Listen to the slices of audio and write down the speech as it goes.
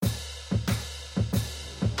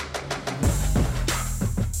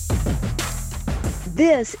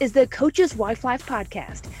This is the Coach's Wife Life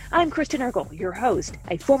podcast. I'm Kristen Eargle, your host,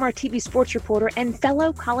 a former TV sports reporter and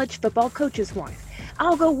fellow college football coach's wife.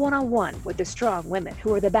 I'll go one-on-one with the strong women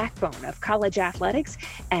who are the backbone of college athletics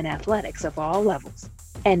and athletics of all levels.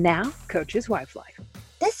 And now, Coach's Wife Life.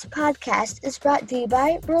 This podcast is brought to you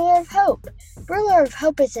by Ruler of Hope. Ruler of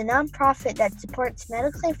Hope is a nonprofit that supports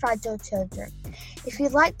medically fragile children. If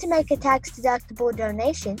you'd like to make a tax-deductible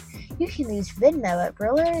donation, you can use Venmo at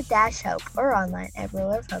Ruler-Hope or online at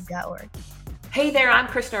rulerofhope.org. Hey there, I'm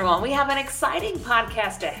Kristen Eargle, and we have an exciting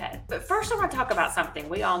podcast ahead. But first I want to talk about something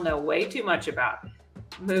we all know way too much about,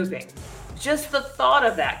 moving. Just the thought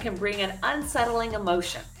of that can bring an unsettling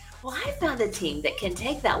emotion. Well, I found a team that can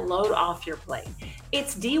take that load off your plate.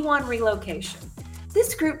 It's D1 Relocation.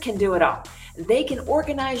 This group can do it all. They can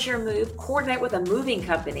organize your move, coordinate with a moving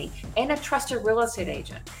company, and a trusted real estate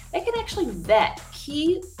agent. They can actually vet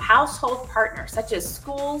key household partners such as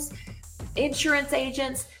schools, insurance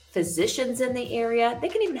agents, physicians in the area. They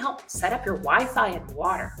can even help set up your Wi-Fi and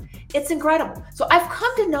water. It's incredible. So I've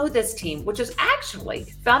come to know this team, which is actually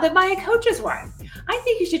founded by a coach's wife. I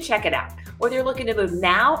think you should check it out, whether you're looking to move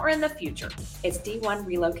now or in the future. It's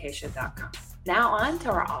d1relocation.com. Now on to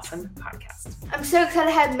our awesome podcast. I'm so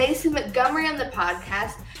excited to have Maci Montgomery on the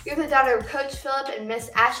podcast. You're the daughter of Coach Philip and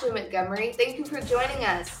Miss Ashli Montgomery. Thank you for joining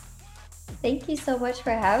us. Thank you so much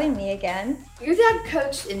for having me again. Your dad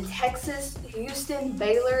coached in Texas, Houston,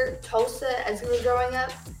 Baylor, Tulsa as you were growing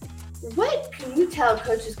up. What can you tell a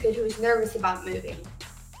coach's kid who is nervous about moving?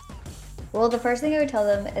 Well, the first thing I would tell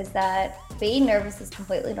them is that being nervous is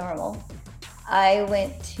completely normal. I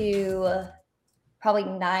went to probably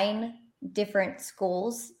 9 different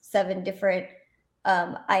schools, 7 different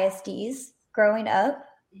ISDs growing up.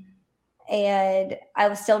 And I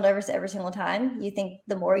was still nervous every single time. You think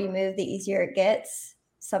the more you move, the easier it gets.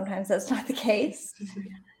 Sometimes that's not the case.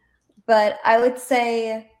 But I would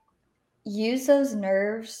say use those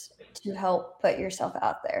nerves to help put yourself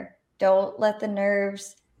out there. Don't let the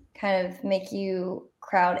nerves kind of make you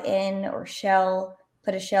crowd in or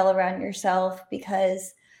put a shell around yourself,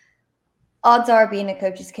 because odds are, being a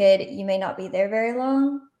coach's kid, you may not be there very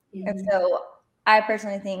long. Mm-hmm. And so I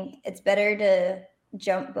personally think it's better to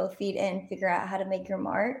jump both feet in, figure out how to make your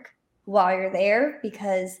mark while you're there,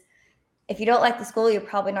 because if you don't like the school, you're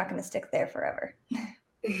probably not going to stick there forever.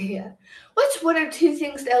 Yeah. What's 1 or 2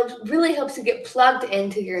 things that really helps you get plugged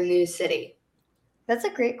into your new city? That's a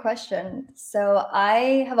great question. So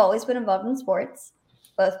I have always been involved in sports.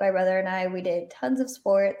 Both my brother and I, we did tons of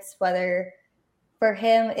sports, whether for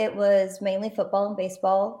him it was mainly football and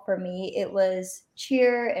baseball. For me, it was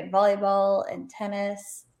cheer and volleyball and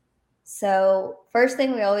tennis. So first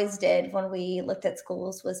thing we always did when we looked at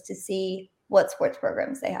schools was to see what sports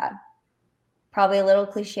programs they had. Probably a little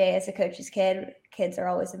cliche as a coach's kid. Kids are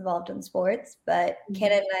always involved in sports, but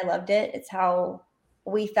Ken and I loved it. It's how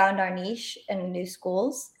we found our niche in new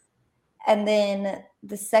schools. And then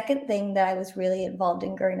the second thing that I was really involved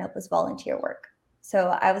in growing up was volunteer work.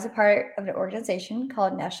 So I was a part of an organization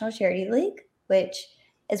called National Charity League, which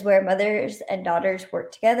is where mothers and daughters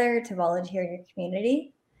work together to volunteer in your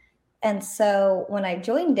community. And so when I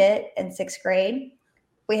joined it in 6th grade,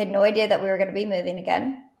 we had no idea that we were going to be moving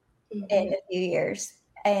again in a few years.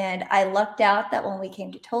 And I lucked out that when we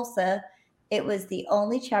came to Tulsa, it was the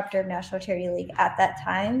only chapter of National Charity League at that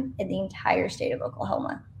time in the entire state of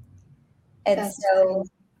Oklahoma. And That's so crazy.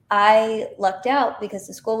 I lucked out because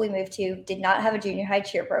the school we moved to did not have a junior high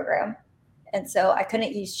cheer program. And so I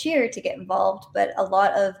couldn't use cheer to get involved, but a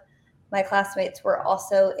lot of my classmates were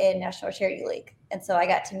also in National Charity League. And so I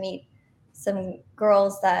got to meet some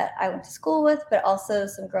girls that I went to school with, but also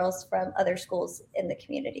some girls from other schools in the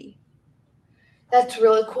community. That's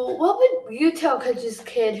really cool. What would you tell a coach's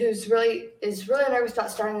kid who's really nervous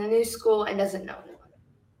about starting a new school and doesn't know anyone?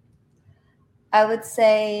 I would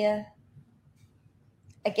say,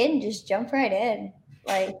 again, just jump right in.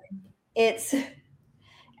 Like, it's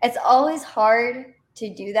always hard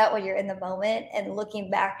to do that when you're in the moment. And looking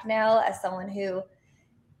back now as someone who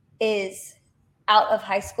is out of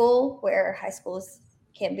high school, where high schools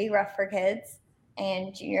can be rough for kids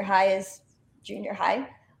and junior high is junior high.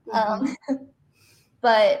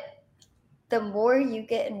 But the more you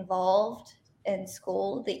get involved in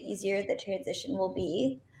school, the easier the transition will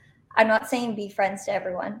be. I'm not saying be friends to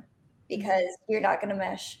everyone, because you're not going to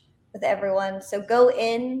mesh with everyone. So go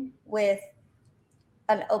in with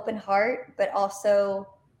an open heart, but also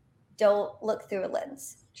don't look through a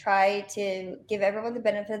lens. Try to give everyone the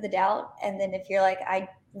benefit of the doubt. And then if you're like, I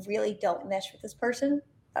really don't mesh with this person,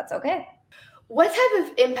 that's okay. What type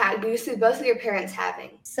of impact do you see both of your parents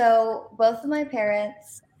having? So both of my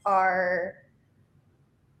parents are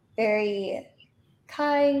very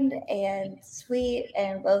kind and sweet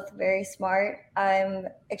and both very smart. I'm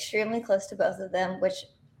extremely close to both of them, which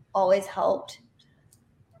always helped.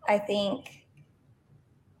 I think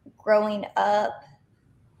growing up,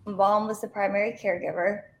 mom was the primary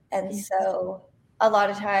caregiver. And so a lot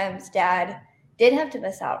of times dad did have to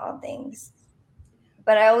miss out on things.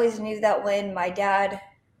 But I always knew that when my dad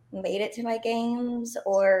made it to my games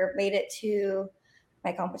or made it to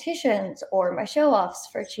my competitions or my show-offs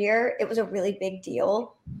for cheer, it was a really big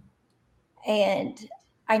deal. And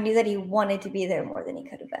I knew that he wanted to be there more than he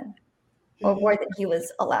could have been, or more than he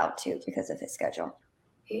was allowed to because of his schedule.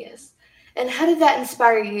 Yes. And how did that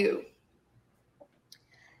inspire you?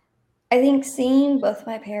 I think seeing both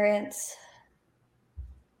my parents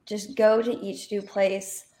just go to each new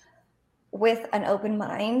place with an open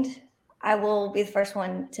mind. I will be the first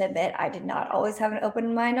one to admit I did not always have an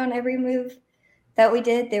open mind on every move that we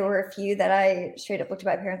did. There were a few that I straight up looked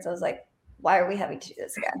at my parents. I was like, why are we having to do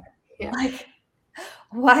this again? Yeah. Like,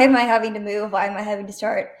 why am I having to move? Why am I having to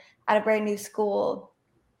start at a brand new school?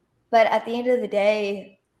 But at the end of the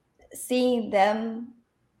day, seeing them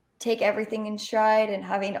take everything in stride and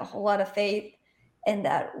having a whole lot of faith in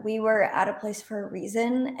that we were at a place for a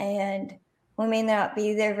reason, and we may not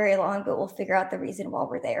be there very long, but we'll figure out the reason while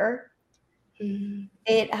we're there.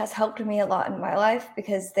 It has helped me a lot in my life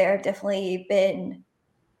because there have definitely been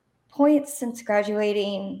points since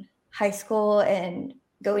graduating high school and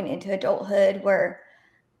going into adulthood where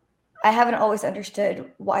I haven't always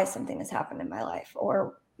understood why something has happened in my life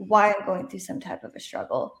or why I'm going through some type of a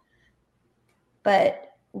struggle. But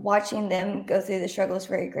watching them go through the struggles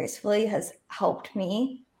very gracefully has helped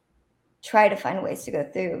me try to find ways to go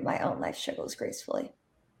through my own life struggles gracefully.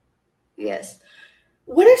 Yes.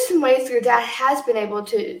 What are some ways your dad has been able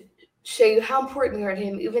to show you how important you are to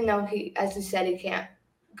him, even though he, as you said, he can't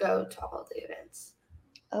go to all the events?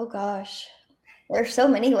 Oh gosh, there's so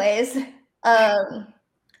many ways. Let's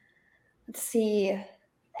see.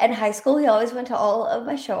 In high school, he always went to all of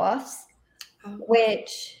my show-offs,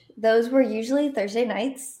 which those were usually Thursday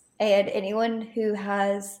nights. And anyone who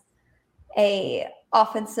has a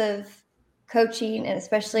offensive coaching and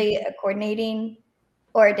especially a coordinating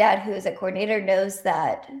or a dad who is a coordinator knows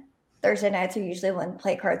that Thursday nights are usually when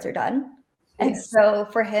play cards are done. And so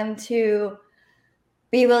for him to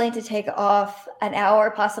be willing to take off an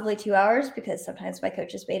hour, possibly 2 hours, because sometimes my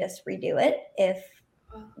coaches made us redo it if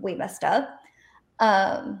we messed up.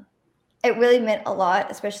 It really meant a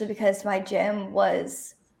lot, especially because my gym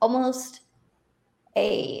was almost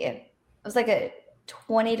it was like a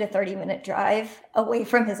 20 to 30 minute drive away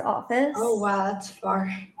from his office. Oh, wow, that's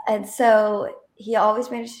far. And so he always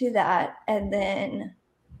managed to do that. And then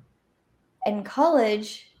in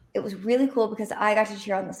college, it was really cool because I got to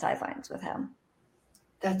cheer on the sidelines with him.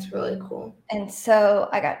 That's really cool. And so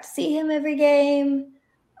I got to see him every game.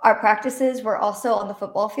 Our practices were also on the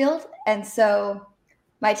football field. And so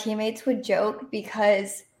my teammates would joke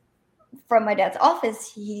because from my dad's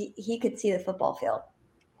office, he could see the football field.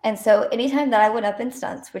 And so anytime that I went up in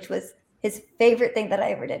stunts, which was his favorite thing that I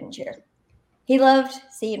ever did in cheer, he loved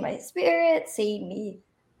seeing my spirit, seeing me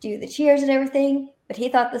do the cheers and everything, but he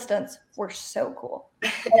thought the stunts were so cool.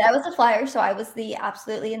 And I was a flyer, so I was the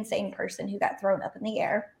absolutely insane person who got thrown up in the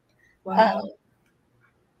air. Wow.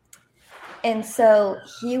 And so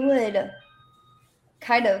he would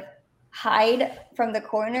kind of hide from the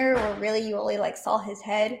corner where really you only like saw his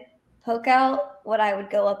head poke out when I would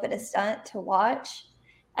go up at a stunt to watch.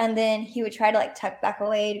 And then he would try to like tuck back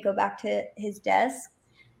away to go back to his desk.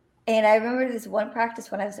 And I remember this one practice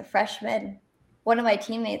when I was a freshman, one of my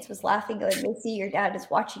teammates was laughing, going, "Maci, your dad is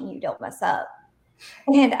watching you, don't mess up."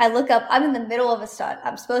 And I look up, I'm in the middle of a stunt.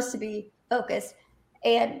 I'm supposed to be focused.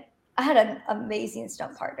 And I had an amazing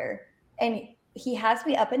stunt partner. And he has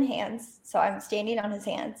me up in hands. So I'm standing on his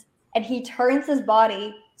hands. And he turns his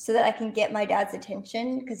body so that I can get my dad's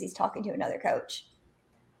attention because he's talking to another coach.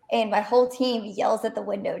 And my whole team yells at the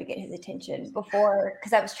window to get his attention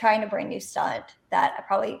because I was trying a brand new stunt that I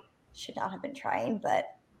probably should not have been trying, but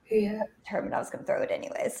I determined I was going to throw it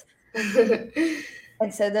anyways.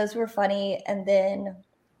 And so those were funny. And then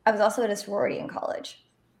I was also at a sorority in college.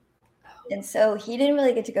 And so he didn't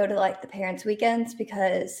really get to go to like the parents' weekends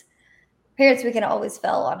because parents' weekend always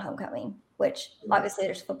fell on homecoming, which obviously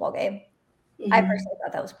there's a football game. Mm-hmm. I personally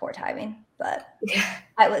thought that was poor timing, but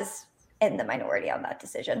I was in the minority on that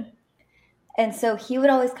decision. And so he would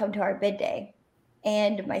always come to our bid day.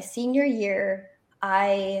 And my senior year,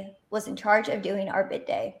 I was in charge of doing our bid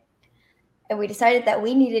day. And we decided that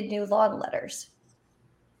we needed new lawn letters.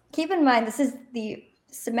 Keep in mind, this is the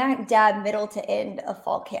smack dab middle to end of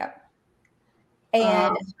fall camp.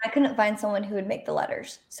 And I couldn't find someone who would make the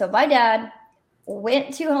letters. So my dad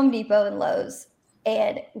went to Home Depot and Lowe's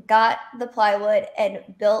and got the plywood and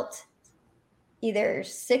built either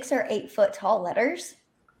 6 or 8 foot tall letters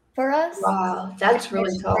for us. Wow, that's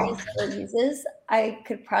really tall. Still uses. I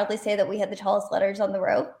could proudly say that we had the tallest letters on the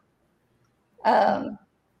row.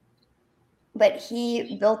 But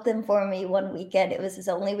he built them for me one weekend. It was his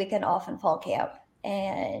only weekend off in fall camp.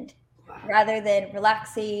 And rather than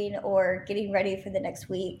relaxing or getting ready for the next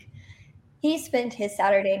week, he spent his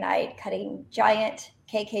Saturday night cutting giant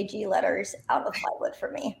KKG letters out of plywood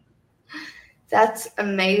for me. That's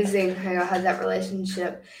amazing how you had that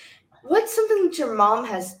relationship. What's something that your mom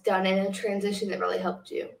has done in a transition that really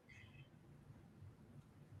helped you?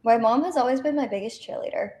 My mom has always been my biggest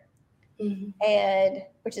cheerleader. And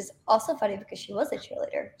which is also funny because she was a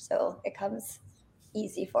cheerleader, so it comes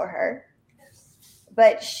easy for her.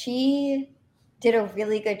 But she did a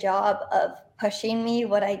really good job of pushing me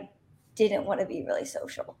when I didn't want to be really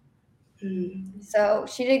social. So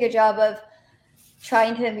she did a good job of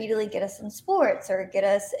trying to immediately get us in sports or get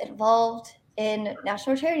us involved in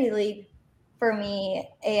National Charity League for me.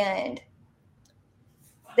 And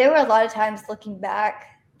there were a lot of times looking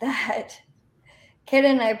back that Kid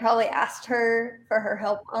and I probably asked her for her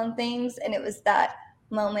help on things, and it was that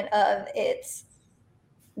moment of it's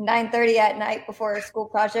 9:30 at night before a school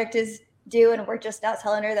project is due, and we're just now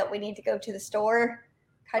telling her that we need to go to the store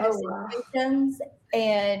kind of situations,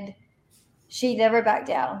 and she never backed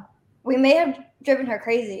down. We may have driven her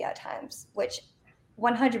crazy at times, which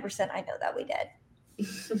 100% I know that we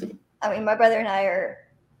did. I mean, my brother and I are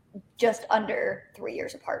just under 3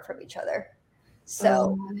 years apart from each other.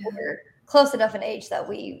 So we're close enough in age that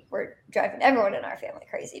we were driving everyone in our family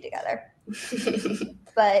crazy together.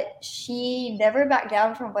 But she never backed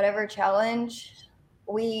down from whatever challenge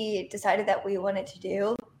we decided that we wanted to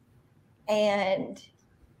do. And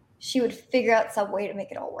she would figure out some way to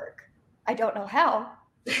make it all work. I don't know how.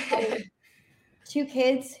 Two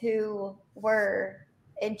kids who were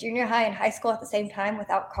in junior high and high school at the same time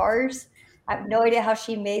without cars. I have no idea how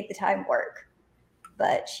she made the time work,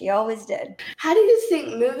 but she always did. How do you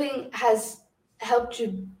think moving has helped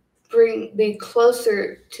you be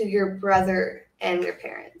closer to your brother and your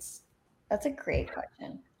parents? That's a great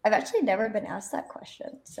question. I've actually never been asked that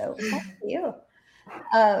question, so thank you.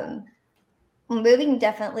 Moving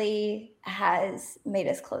definitely has made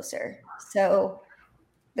us closer. So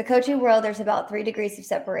the coaching world, there's about 3 degrees of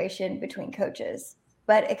separation between coaches,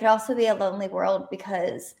 but it could also be a lonely world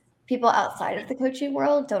because people outside of the coaching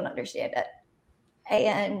world don't understand it.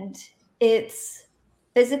 And it's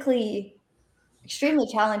physically extremely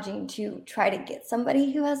challenging to try to get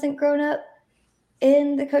somebody who hasn't grown up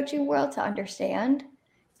in the coaching world to understand.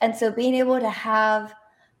 And so being able to have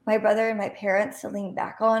my brother and my parents to lean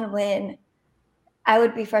back on when I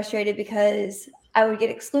would be frustrated because I would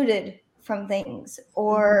get excluded from things,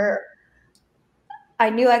 or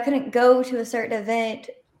I knew I couldn't go to a certain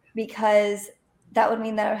event because that would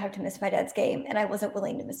mean that I would have to miss my dad's game, and I wasn't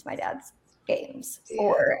willing to miss my dad's games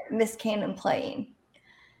or miss Cannon playing.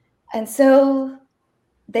 And so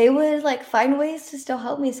they would find ways to still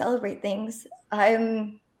help me celebrate things.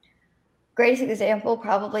 Greatest example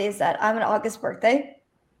probably is that I'm an August birthday.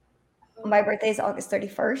 My birthday is August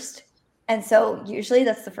 31st. And so usually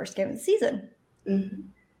that's the first game of the season.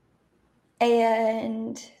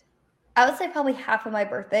 And I would say probably half of my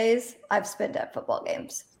birthdays I've spent at football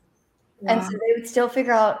games. Wow. And so they would still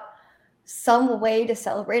figure out some way to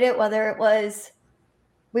celebrate it, whether it was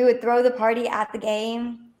we would throw the party at the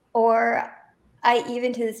game, or I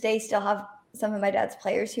even to this day still have some of my dad's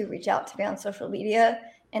players who reach out to me on social media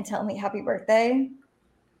and tell me happy birthday.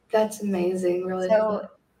 That's amazing, really. So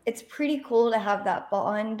it's pretty cool to have that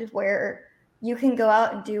bond where you can go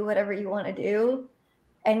out and do whatever you want to do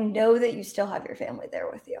and know that you still have your family there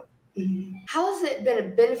with you. How has it been a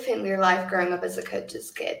benefit in your life growing up as a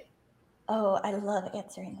coach's kid? Oh, I love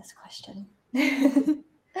answering this question.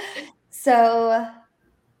 So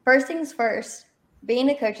first things first, being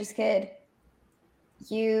a coach's kid,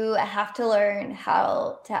 you have to learn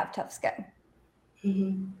how to have tough skin.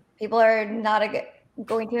 People are not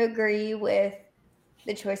going to agree with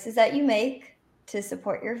the choices that you make to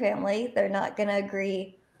support your family. They're not going to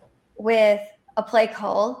agree with a play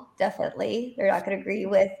call, definitely. They're not going to agree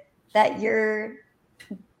with that your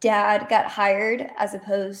dad got hired as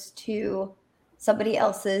opposed to somebody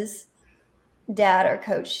else's dad or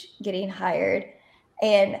coach getting hired.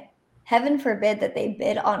 And heaven forbid that they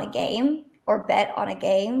bid on a game or bet on a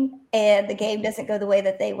game and the game doesn't go the way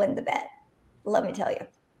that they win the bet. Let me tell you.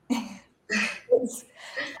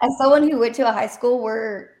 As someone who went to a high school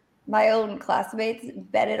where my own classmates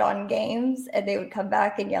betted on games and they would come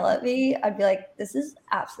back and yell at me, I'd be like, this is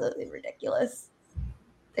absolutely ridiculous.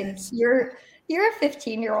 Like, you're a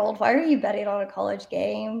 15-year-old. Why are you betting on a college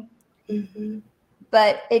game? Mm-hmm.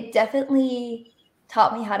 But it definitely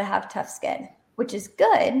taught me how to have tough skin, which is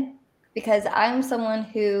good because I'm someone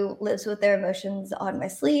who lives with their emotions on my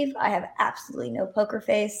sleeve. I have absolutely no poker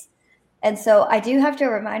face. And so I do have to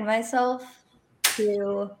remind myself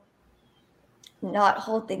to not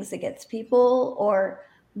hold things against people or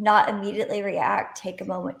not immediately react, take a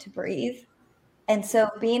moment to breathe. And so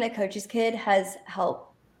being a coach's kid has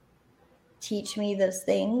helped teach me those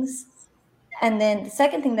things. And then the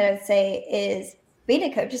second thing that I would say is being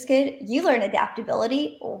a coach's kid, you learn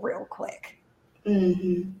adaptability real quick.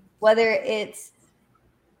 Mm-hmm. Whether it's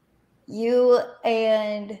you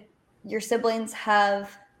and your siblings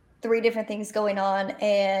have 3 different things going on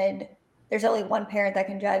and there's only one parent that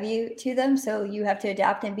can drive you to them. So you have to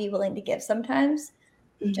adapt and be willing to give sometimes.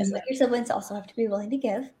 Mm-hmm. Just like your siblings also have to be willing to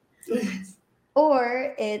give.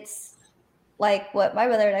 Or it's like what my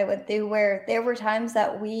brother and I went through, where there were times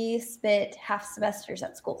that we spent half semesters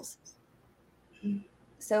at schools. Mm-hmm.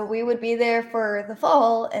 So we would be there for the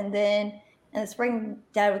fall, and then in the spring,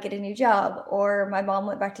 Dad would get a new job, or my mom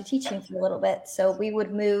went back to teaching for a little bit. So we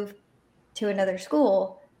would move to another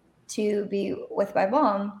school to be with my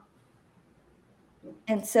mom.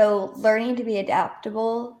 And so learning to be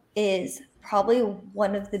adaptable is probably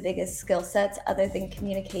one of the biggest skill sets, other than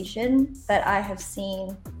communication, that I have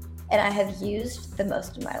seen and I have used the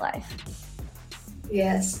most in my life.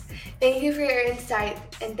 Yes. Thank you for your insight,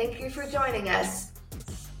 and thank you for joining us.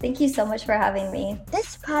 Thank you so much for having me.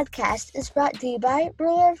 This podcast is brought to you by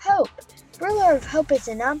Ruler of Hope. Ruler of Hope is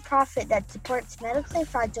a nonprofit that supports medically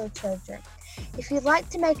fragile children. If you'd like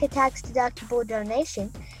to make a tax-deductible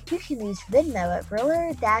donation, you can use Venmo at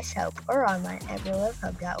Ruler-Hope or online at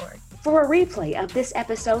rulerofhope.org. For a replay of this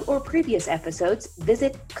episode or previous episodes,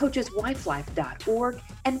 visit coacheswifelife.org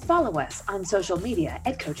and follow us on social media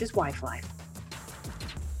at Coaches Wife Life.